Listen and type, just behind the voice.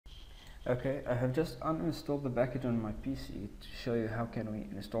Okay, I have just uninstalled the package on my PC to show you how can we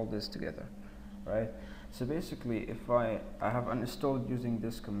install this together, right? So basically, if I have uninstalled using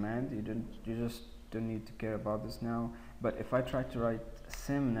this command, you just don't need to care about this now. But if I try to write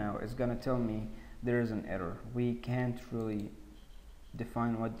sim now, it's gonna tell me there is an error. We can't really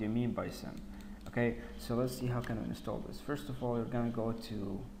define what do you mean by sim. Okay, so let's see how can we install this. First of all, you're gonna go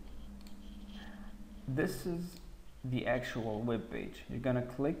to, this is the actual web page. You're gonna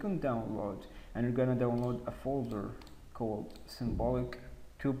click on download and you're gonna download a folder called Symbolic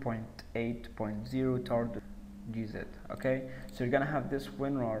 2.8.0 tar.gz. okay, so you're gonna have this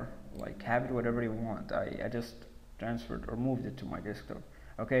WinRAR, like have it whatever you want. I just transferred or moved it to my desktop.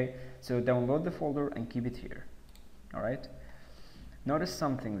 Okay, so download the folder and keep it here. All right, notice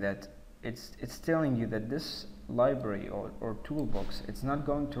something, that it's telling you that this library or toolbox, it's not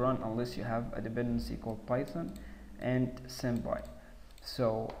going to run unless you have a dependency called Python and Symbi.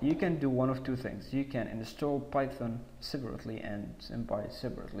 So you can do one of two things. You can install Python separately and Symbi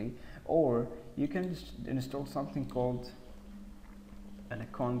separately, or you can install something called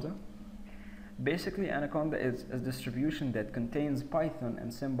Anaconda. Basically, Anaconda is a distribution that contains Python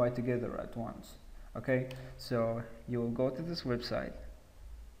and Symbi together at once. Okay, so you will go to this website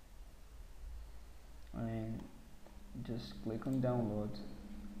and just click on download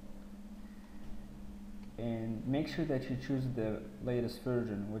and make sure that you choose the latest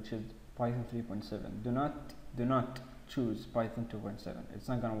version, which is Python 3.7. Do not choose Python 2.7. It's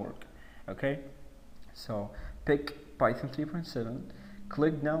not gonna work. Okay, so pick Python 3.7,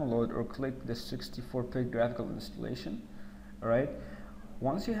 click download, or click the 64-bit graphical installation. All right,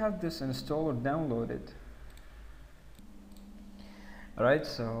 once you have this installer downloaded, alright,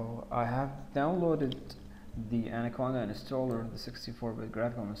 so I have downloaded the Anaconda installer, the 64-bit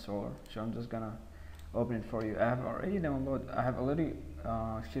graphical installer. So I'm just gonna open it for you. I have already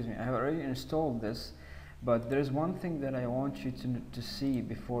installed this, but there's one thing that I want you to see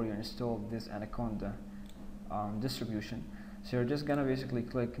before you install this Anaconda distribution. So you're just gonna basically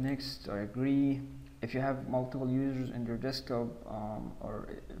click next or agree. If you have multiple users in your desktop, or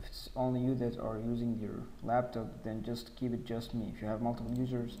if it's only you that are using your laptop, then just keep it just me. If you have multiple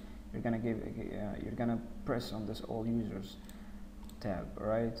users, you're gonna press on this all users tab. All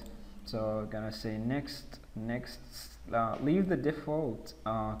right, so gonna say next. Leave the default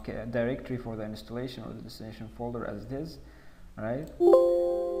directory for the installation or the destination folder as it is. All right,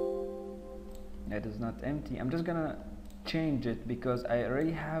 it is not empty. I'm just gonna change it because I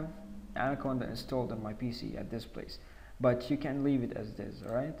already have Anaconda installed on my PC at this place, but you can leave it as it is.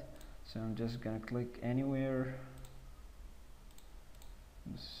 All right, so I'm just gonna click anywhere.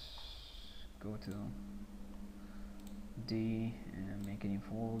 Let's go to D and make a new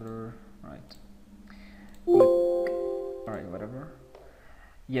folder. Right, click. All right, whatever.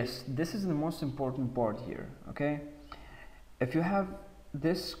 Yes, this is the most important part here. Okay, if you have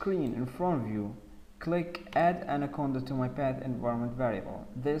this screen in front of you, click add Anaconda to my path environment variable.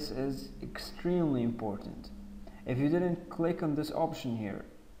 This is extremely important. If you didn't click on this option here,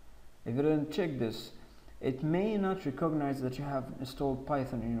 if you didn't check this, it may not recognize that you have installed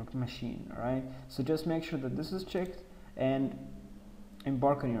Python in your machine. Alright, so just make sure that this is checked and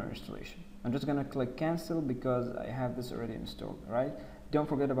embark on your installation. I'm just gonna click cancel because I have this already installed. Alright, don't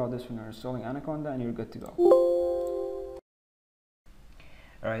forget about this when you're installing Anaconda and you're good to go.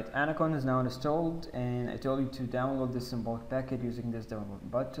 Alright, Anaconda is now installed, and I told you to download this symbolic package using this download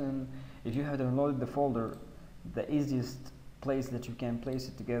button. If you have downloaded the folder, the easiest place that you can place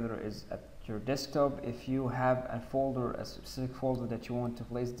it together is at your desktop. If you have a folder, a specific folder that you want to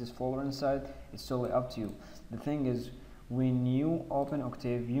place this folder inside, it's totally up to you. The thing is, when you open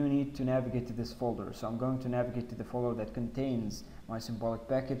Octave, you need to navigate to this folder. So I'm going to navigate to the folder that contains my symbolic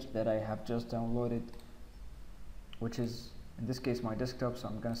package that I have just downloaded, which is in this case my desktop. So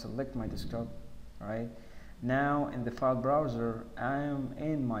I'm going to select my desktop. Right now in the file browser, I am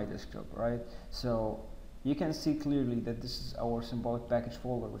in my desktop. Right, so you can see clearly that this is our symbolic package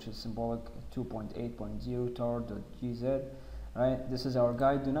folder, which is symbolic 2.8.0 tar.gz. Right, this is our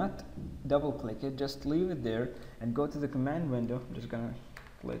guide. Do not double click it, just leave it there and go to the command window. I'm just gonna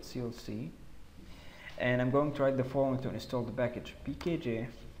click CLC, and I'm going to write the following to install the package: pkg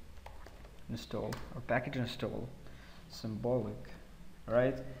install, or package install symbolic.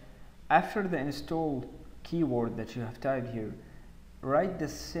 Right, after the install keyword that you have typed here, write the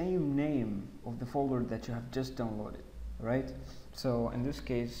same name of the folder that you have just downloaded. Right, so in this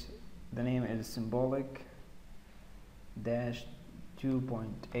case the name is symbolic dash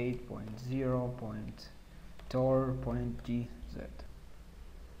 2.8.0.tar.gz.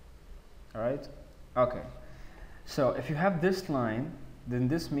 Alright, okay, so if you have this line, then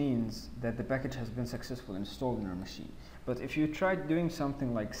this means that the package has been successfully installed in your machine. But if you try doing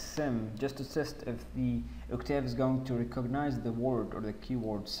something like sim just to test if the Octave is going to recognize the word or the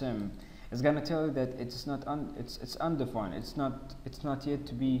keyword sim, it's going to tell you that it's not it's undefined. It's not yet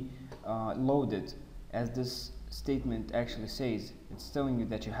to be loaded, as this statement actually says. It's telling you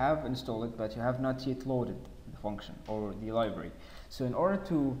that you have installed it, but you have not yet loaded the function or the library. So in order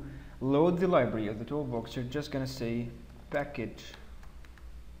to load the library of the toolbox, you're just going to say package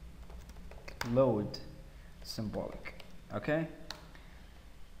load symbolic. Okay,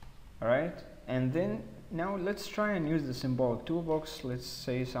 all right, and then now let's try and use the symbolic toolbox. Let's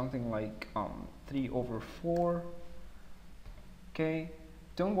say something like 3/4. Okay,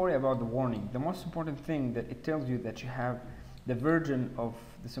 don't worry about the warning. The most important thing that it tells you that you have the version of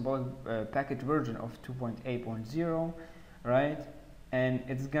the symbolic package version of 2.8.0, right? And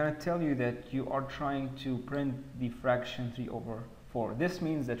it's gonna tell you that you are trying to print the fraction 3/4. This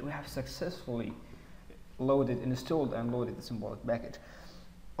means that we have successfully installed and loaded the symbolic package.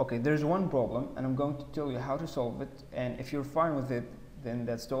 Okay, there's one problem, and I'm going to tell you how to solve it, and if you're fine with it, then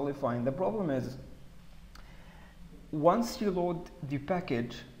that's totally fine. The problem is, once you load the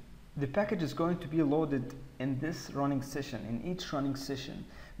package is going to be loaded in this running session, in each running session,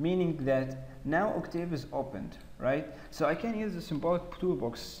 meaning that now Octave is opened, right? So I can use the symbolic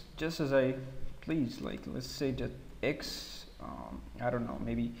toolbox just as I please, like let's say just x, I don't know,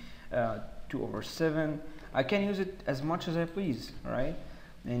 maybe 2/7. I can use it as much as I please, right?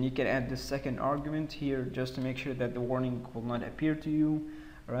 And you can add the second argument here just to make sure that the warning will not appear to you,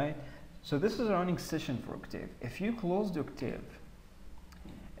 right? So this is a running session for Octave. If you close the Octave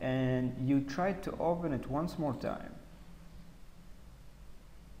and you try to open it once more time,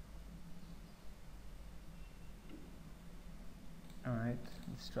 all right,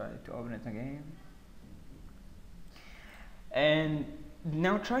 let's try to open it again. And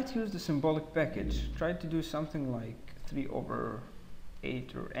now try to use the symbolic package. Try to do something like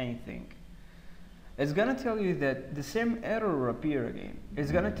 3/8 or anything. It's gonna tell you that the same error will appear again.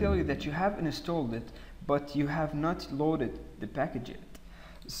 It's gonna tell you that you have installed it, but you have not loaded the package yet.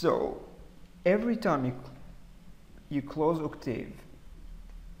 So every time you close Octave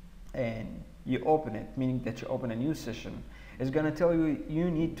and you open it, meaning that you open a new session, it's gonna tell you you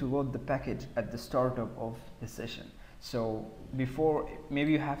need to load the package at the startup of the session. So before,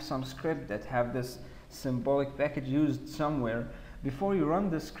 maybe you have some script that have this symbolic package used somewhere. Before you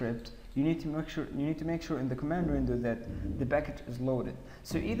run the script, you need to make sure in the command window that the package is loaded.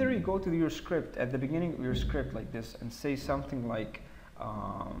 So either you go to your script at the beginning of your script like this and say something like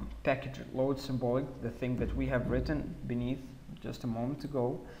package load symbolic, the thing that we have written beneath just a moment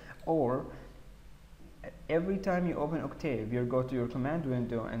ago, or every time you open Octave, you go to your command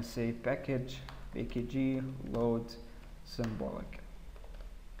window and say package load symbolic.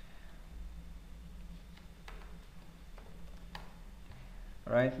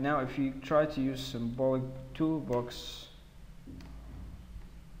 Right now, if you try to use symbolic toolbox,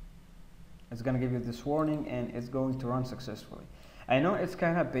 it's going to give you this warning and it's going to run successfully. I know it's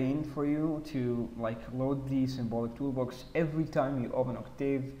kind of pain for you to like load the symbolic toolbox every time you open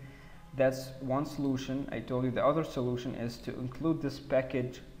Octave. That's one solution. I told you the other solution is to include this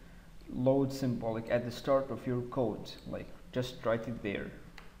package load symbolic at the start of your code, like just write it there,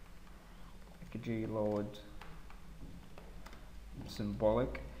 package load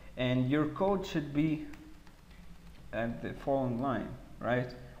symbolic, and your code should be at the following line,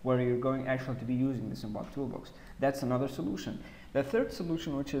 right, where you're going actually to be using the symbolic toolbox. That's another solution. The third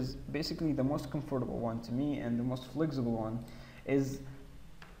solution, which is basically the most comfortable one to me and the most flexible one, is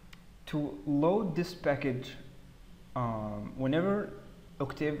to load this package whenever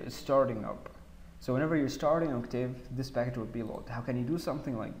Octave is starting up. So whenever you're starting Octave, this package will be loaded. How can you do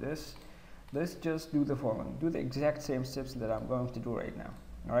something like this? Let's just do the following. Do the exact same steps that I'm going to do right now.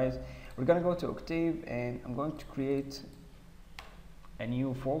 All right, we're gonna go to Octave and I'm going to create a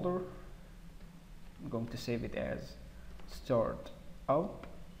new folder. I'm going to save it as start up.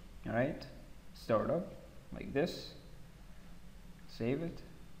 All right, start up like this. Save it.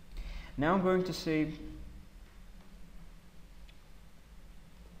 Now I'm going to save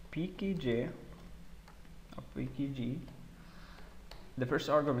pkg of pkg. The first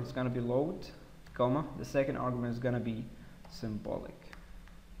argument is going to be load, comma. The second argument is going to be symbolic.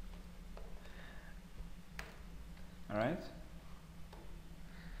 All right.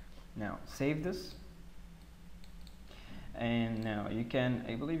 Now save this, and now you can,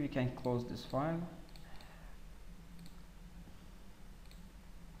 I believe you can close this file.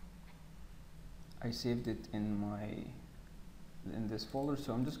 I saved it in this folder,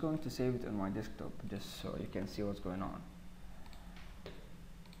 so I'm just going to save it on my desktop just so you can see what's going on.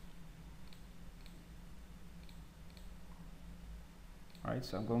 right?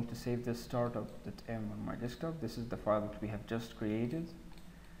 So I'm going to save this startup.m on my desktop. This is the file that we have just created.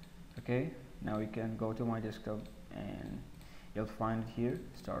 Okay, now we can go to my desktop and you'll find it here,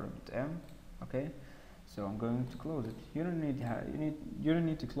 startup.m. Okay, so I'm going to close it. You don't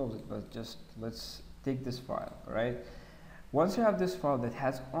need to close it, but just let's take this file. All right, once you have this file that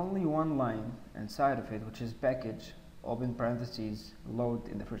has only one line inside of it, which is package open parentheses load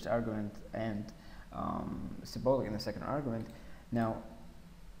in the first argument and symbolic in the second argument. Now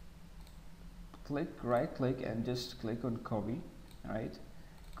right click and just click on copy. All right,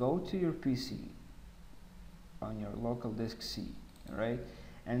 go to your PC on your local disk C, all right,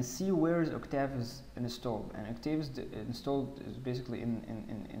 and see where Octave is installed. And Octave is installed is basically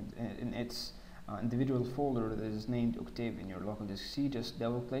in its individual folder that is named Octave in your local disk C. Just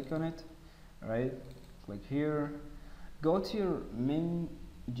double click on it. All right, click here, go to your min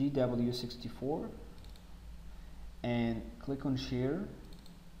GW64 and click on share.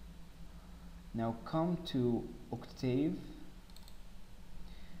 Now come to Octave,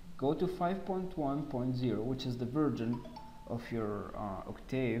 go to 5.1.0, which is the version of your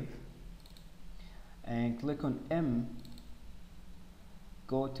Octave, and click on M.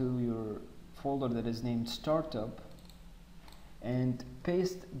 Go to your folder that is named startup and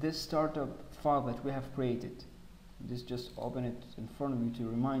paste this startup file that we have created. Just open it in front of you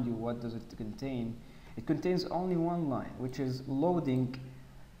to remind you what does it contain. It contains only one line, which is loading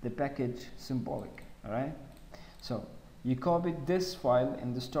the package symbolic. All right, so you copied this file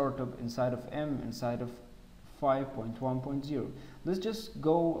in the startup inside of M inside of 5.1.0. Let's just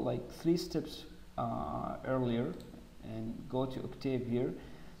go like 3 steps earlier and go to Octave here.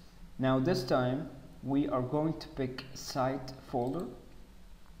 Now this time we are going to pick site folder,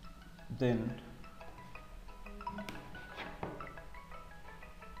 then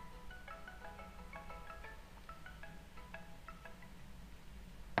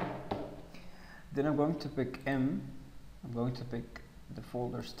I'm going to pick M. I'm going to pick the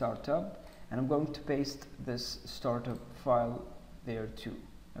folder startup, and I'm going to paste this startup file there too.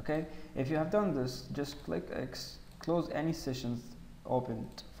 Okay, if you have done this, just click X, close any sessions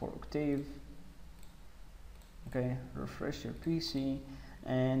opened for Octave. Okay, refresh your PC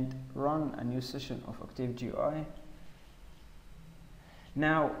and run a new session of Octave GUI.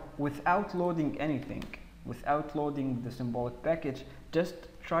 Now, without loading anything, without loading the symbolic package, just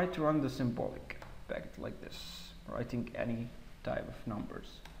try to run the symbolic package like this, writing any type of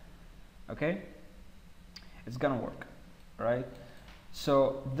numbers. Okay, it's gonna work, right?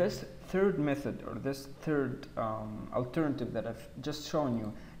 So this third method, or this third alternative that I've just shown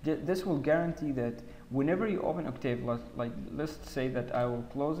you, this will guarantee that whenever you open Octave, like let's say that I will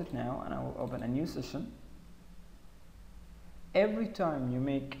close it now and I will open a new session. Every time you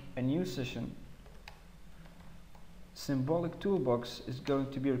make a new session, Symbolic Toolbox is going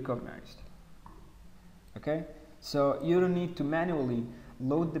to be recognized. Okay, so you don't need to manually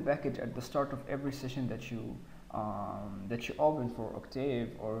load the package at the start of every session that you open for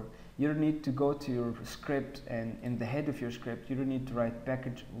Octave, or you don't need to go to your script and in the head of your script you don't need to write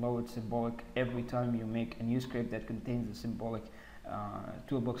package load symbolic every time you make a new script that contains the Symbolic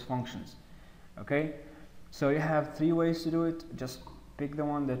Toolbox functions. Okay, so you have 3 ways to do it. Just pick the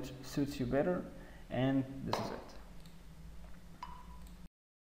one that suits you better, and this is it.